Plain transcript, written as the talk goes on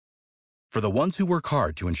For the ones who work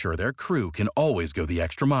hard to ensure their crew can always go the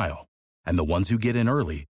extra mile, and the ones who get in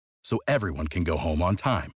early so everyone can go home on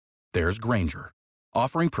time, there's Grainger,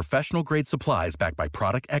 offering professional-grade supplies backed by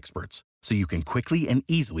product experts so you can quickly and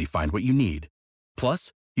easily find what you need.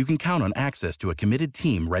 Plus, you can count on access to a committed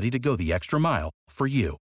team ready to go the extra mile for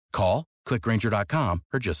you. Call, click Grainger.com,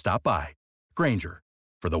 or just stop by. Grainger,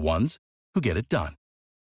 for the ones who get it done.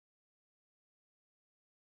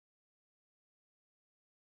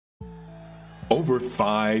 Over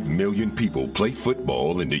 5 million people play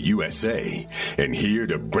football in the USA, and here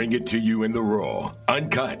to bring it to you in the raw,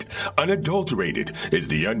 uncut, unadulterated is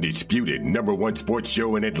the undisputed #1 sports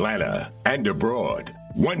show in Atlanta and abroad.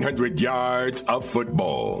 100 yards of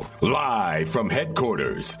football, live from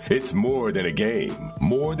headquarters. It's more than a game,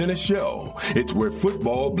 more than a show. It's where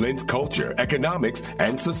football blends culture, economics,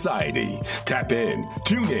 and society. Tap in,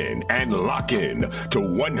 tune in, and lock in to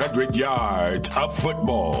 100 yards of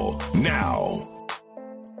football now.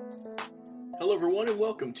 Hello, everyone, and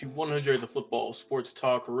welcome to 100 Yards of Football Sports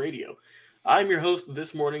Talk Radio. I'm your host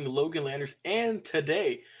this morning, Logan Landers, and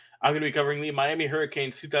today I'm going to be covering the Miami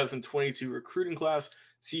Hurricanes 2022 recruiting class.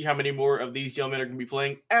 See how many more of these young men are going to be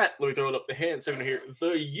playing at, let me throw it up, the hand segment here,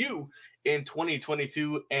 the U in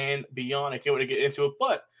 2022 and beyond. I can't wait to get into it,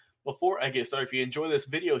 but before I get started, if you enjoy this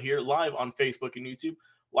video here live on Facebook and YouTube,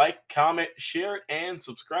 like, comment, share it, and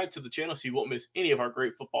subscribe to the channel so you won't miss any of our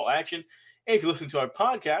great football action. And if you listen to our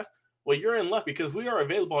podcast, well, you're in luck because we are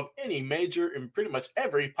available on any major and pretty much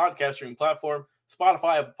every podcast streaming platform,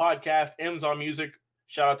 Spotify, Apple Podcast, Amazon Music,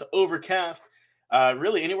 shout out to Overcast.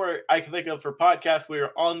 Really, anywhere I can think of for podcasts, we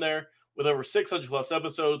are on there with over 600 plus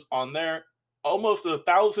episodes on there, almost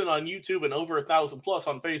 1,000 on YouTube and over 1,000 plus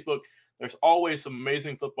on Facebook. There's always some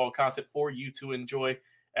amazing football content for you to enjoy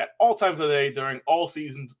at all times of the day during all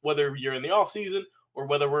seasons, whether you're in the off season or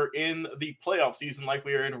whether we're in the playoff season like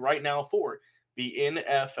we are in right now for the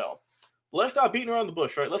NFL. Let's stop beating around the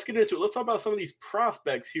bush, right? Let's get into it. Let's talk about some of these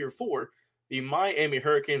prospects here for the Miami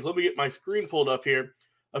Hurricanes. Let me get my screen pulled up here.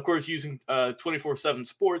 Of course, using 24/7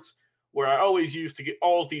 Sports, where I always use to get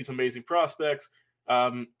all of these amazing prospects.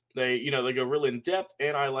 They go really in depth,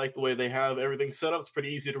 and I like the way they have everything set up. It's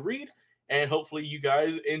pretty easy to read, and hopefully you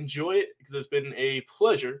guys enjoy it because it's been a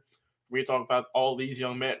pleasure for me to talk about all these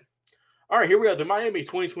young men. All right, here we are, the Miami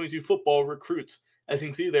 2022 football recruits. As you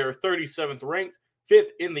can see, they are 37th ranked,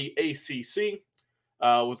 5th in the ACC,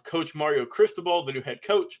 with Coach Mario Cristobal, the new head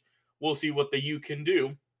coach. We'll see what the U can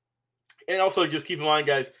do. And also, just keep in mind,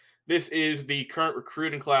 guys, this is the current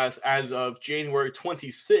recruiting class as of January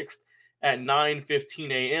 26th at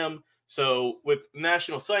 9:15 a.m. So with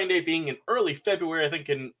National Signing Day being in early February, I think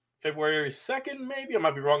in February 2nd, maybe. I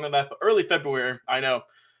might be wrong on that, but early February, I know.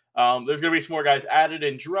 There's going to be some more guys added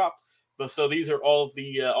and dropped. But so these are all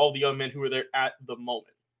the young men who are there at the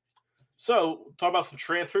moment. So talk about some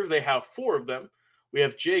transfers. They have 4 of them. We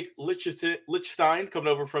have Jake Lichstein coming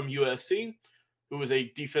over from USC, who is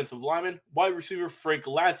a defensive lineman. Wide receiver Frank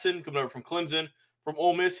Ladson coming over from Clemson. From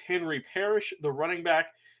Ole Miss, Henry Parrish, the running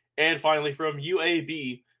back. And finally from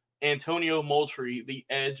UAB, Antonio Moultrie, the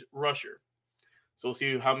edge rusher. So we'll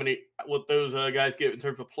see what those guys get in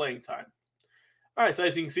terms of playing time. All right, so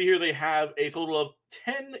as you can see here, they have a total of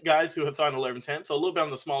 10 guys who have signed 11-10, so a little bit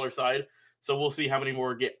on the smaller side. So we'll see how many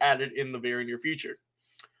more get added in the very near future.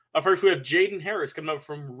 First, we have Jaden Harris coming up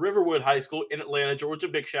from Riverwood High School in Atlanta, Georgia.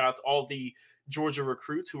 Big shout out to all the Georgia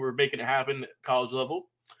recruits who are making it happen at college level.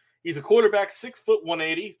 He's a quarterback, 6 foot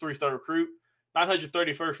 180, 3-star recruit,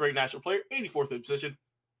 931st ranked national player, 84th in position,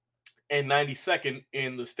 and 92nd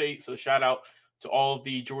in the state. So shout out to all of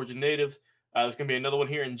the Georgia natives. There's going to be another one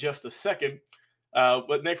here in just a second.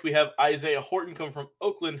 But next we have Isaiah Horton coming from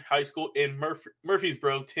Oakland High School in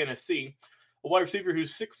Murfreesboro, Tennessee. A wide receiver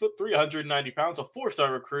who's 6 foot 3, 190 pounds, a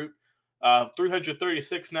 4-star recruit,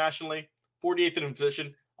 336 nationally, 48th in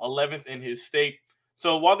position, 11th in his state.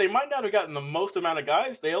 So while they might not have gotten the most amount of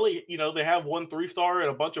guys, they only, they have 1 3-star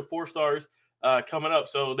and a bunch of 4-stars coming up.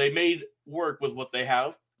 So they made work with what they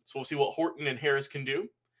have. So we'll see what Horton and Harris can do.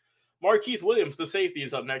 Markeith Williams, the safety,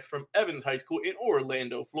 is up next from Evans High School in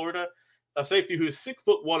Orlando, Florida. A safety who is 6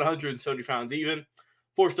 foot 170 pounds even,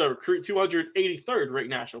 4-star recruit, 283rd ranked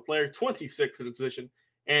national player, 26th in the position,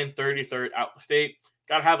 and 33rd out the state.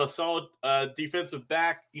 Got to have a solid defensive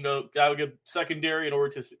back, got to have a good secondary in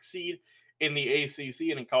order to succeed in the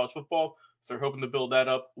ACC and in college football. So they're hoping to build that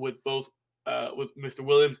up with both with Mr.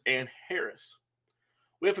 Williams and Harris.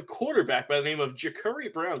 We have a quarterback by the name of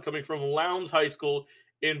Ja'Curry Brown coming from Lowndes High School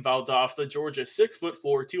in Valdosta, Georgia, 6 foot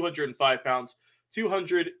 4, 205 pounds,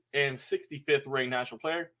 265th ranked national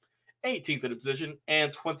player, 18th in the position,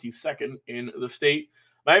 and 22nd in the state.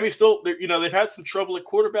 Miami still, they've had some trouble at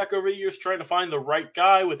quarterback over the years trying to find the right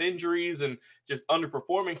guy with injuries and just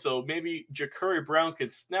underperforming. So maybe Ja'Cory Brown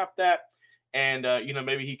could snap that, and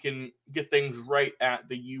maybe he can get things right at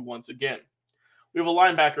the U once again. We have a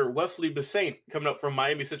linebacker, Wesley Bissainthe, coming up from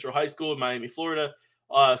Miami Central High School in Miami, Florida.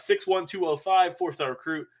 6'1", 205, four-star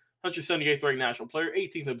recruit, 178th ranked national player,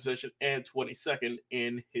 18th in position, and 22nd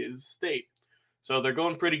in his state. So they're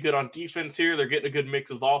going pretty good on defense here. They're getting a good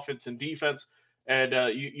mix of offense and defense, and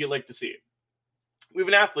you like to see it. We have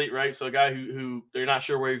an athlete, right? So a guy who they're not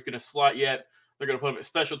sure where he's going to slot yet. They're going to put him at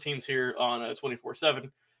special teams here on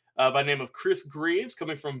 24/7 by the name of Chris Graves,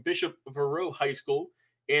 coming from Bishop Verot High School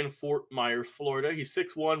in Fort Myers, Florida. He's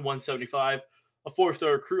 6'1", 175, a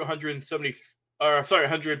four-star recruit,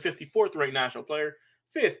 154th ranked national player,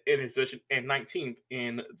 5th in his position, and 19th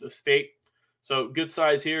in the state. So good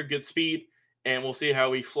size here, good speed, and we'll see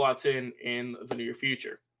how he slots in the near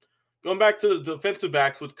future. Going back to the defensive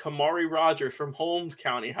backs with Kamari Rogers from Holmes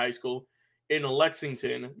County High School in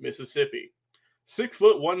Lexington, Mississippi. 6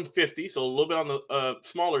 foot 150, so a little bit on the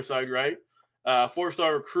smaller side, right?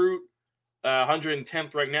 Four-star recruit,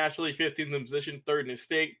 110th ranked nationally, 15th in position, 3rd in his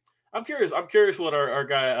state. I'm curious what our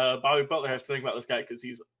guy Bobby Butler has to think about this guy, because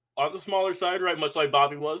he's on the smaller side, right? Much like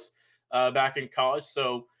Bobby was back in college.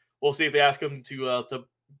 So we'll see if they ask him to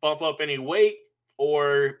bump up any weight,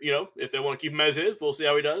 or if they want to keep him as is. We'll see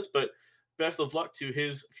how he does. But best of luck to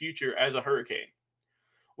his future as a Hurricane.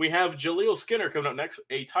 We have Jaleel Skinner coming up next,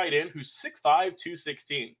 a tight end who's 6'5",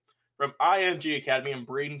 216 from IMG Academy in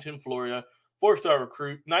Bradenton, Florida. 4-star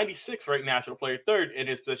recruit, 96th ranked national player, 3rd in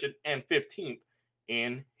his position, and 15th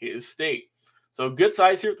in his state. So good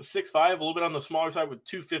size here at the 6'5", a little bit on the smaller side with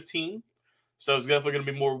 215. So it's definitely going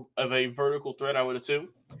to be more of a vertical threat, I would assume.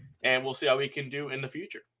 And we'll see how he can do in the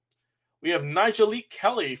future. We have Nigel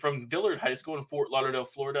Kelly from Dillard High School in Fort Lauderdale,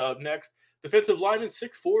 Florida up next. Defensive lineman,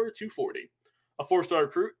 6'4", 240. A 4-star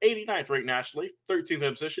recruit, 89th ranked nationally, 13th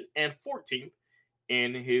in position, and 14th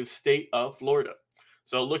in his state of Florida.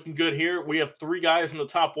 So looking good here. We have 3 guys in the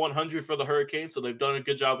top 100 for the Hurricanes, so they've done a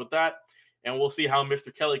good job with that. And we'll see how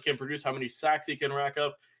Mr. Kelly can produce, how many sacks he can rack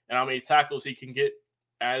up, and how many tackles he can get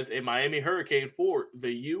as a Miami Hurricane for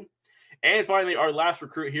the U. And finally, our last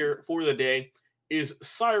recruit here for the day is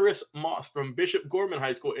Cyrus Moss from Bishop Gorman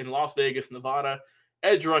High School in Las Vegas, Nevada.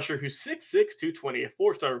 Edge rusher who's 6'6", 220, a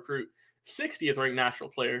 4-star recruit, 60th ranked national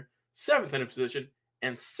player, 7th in a position,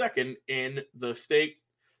 and 2nd in the state.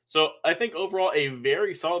 So I think overall a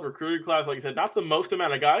very solid recruiting class. Like I said, not the most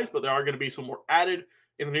amount of guys, but there are going to be some more added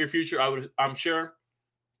in the near future, I'm sure.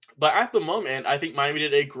 But at the moment, I think Miami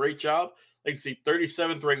did a great job. Like you see,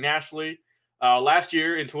 37th ranked nationally. Last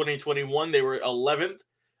year in 2021, they were 11th.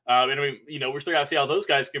 We're still got to see how those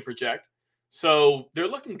guys can project. So they're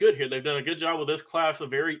looking good here. They've done a good job with this class, a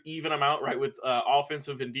very even amount, right, with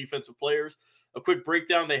offensive and defensive players. A quick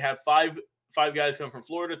breakdown: they had five guys come from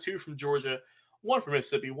Florida, 2 from Georgia, 1 from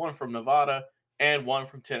Mississippi, 1 from Nevada, and 1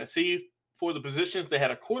 from Tennessee. For the positions, they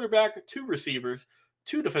had a quarterback, 2 receivers,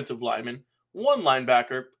 2 defensive linemen, 1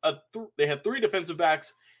 linebacker. They had 3 defensive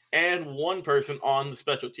backs, and 1 person on the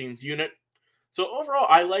special teams unit. So overall,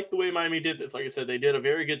 I like the way Miami did this. Like I said, they did a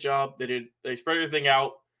very good job. They spread everything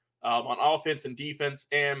out on offense and defense.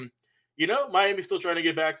 And, Miami's still trying to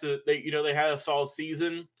get back to, they had a solid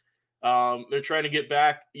season. They're trying to get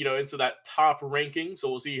back, into that top ranking. So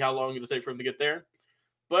we'll see how long it'll take for them to get there.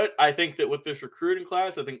 But I think that with this recruiting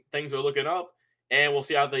class, I think things are looking up. And we'll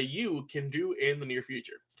see how the U can do in the near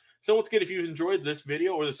future. So once again, if you enjoyed this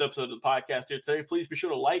video or this episode of the podcast here today, please be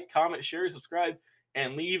sure to like, comment, share, subscribe,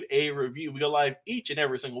 and leave a review. We go live each and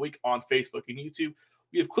every single week on Facebook and YouTube.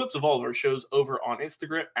 We have clips of all of our shows over on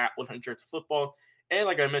Instagram at 100 Football. And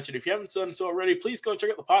like I mentioned, if you haven't done so already, please go and check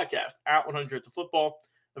out the podcast at 100 Football.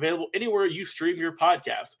 Available anywhere you stream your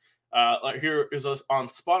podcast. Here is us on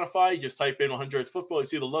Spotify. Just type in 100 Football. You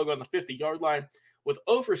see the logo on the 50-yard line with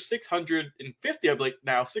over 650, I believe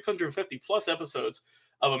now, 650 plus episodes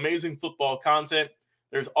of amazing football content.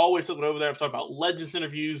 There's always something over there. I'm talking about legends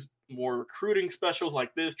interviews, more recruiting specials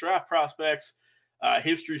like this, draft prospects,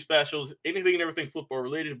 history specials, anything and everything football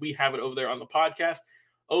related. We have it over there on the podcast.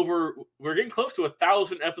 We're getting close to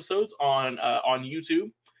 1,000 episodes on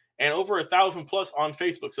YouTube and over 1,000 plus on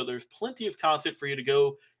Facebook. So there's plenty of content for you to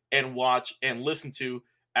go and watch and listen to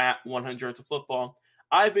at 100 Football.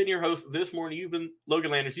 I've been your host this morning. You've been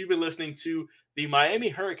Logan Landers. You've been listening to the Miami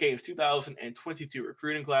Hurricanes 2022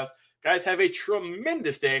 recruiting class. Guys, have a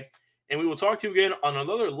tremendous day, and we will talk to you again on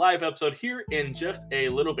another live episode here in just a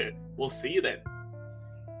little bit. We'll see you then.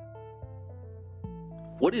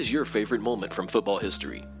 What is your favorite moment from football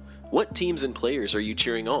history? What teams and players are you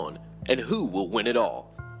cheering on, and who will win it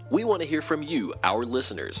all? We want to hear from you, our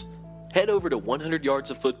listeners. Head over to 100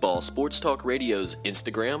 Yards of Football Sports Talk Radio's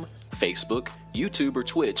Instagram, Facebook, YouTube, or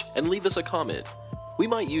Twitch and leave us a comment. We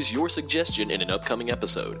might use your suggestion in an upcoming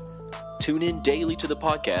episode. Tune in daily to the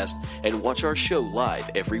podcast and watch our show live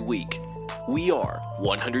every week. We are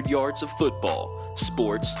 100 Yards of Football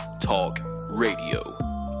Sports Talk Radio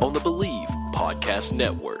on the Believe Podcast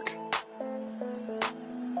Network.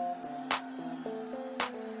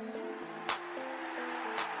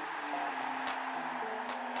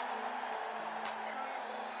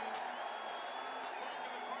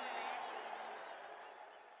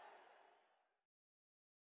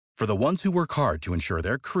 For the ones who work hard to ensure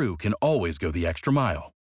their crew can always go the extra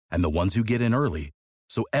mile, and the ones who get in early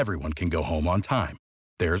so everyone can go home on time,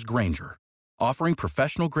 there's Grainger, offering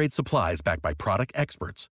professional-grade supplies backed by product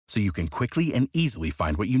experts so you can quickly and easily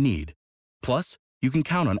find what you need. Plus, you can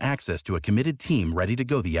count on access to a committed team ready to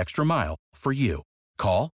go the extra mile for you.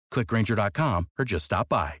 Call, click Grainger.com, or just stop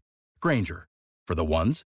by. Grainger, for the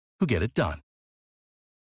ones who get it done.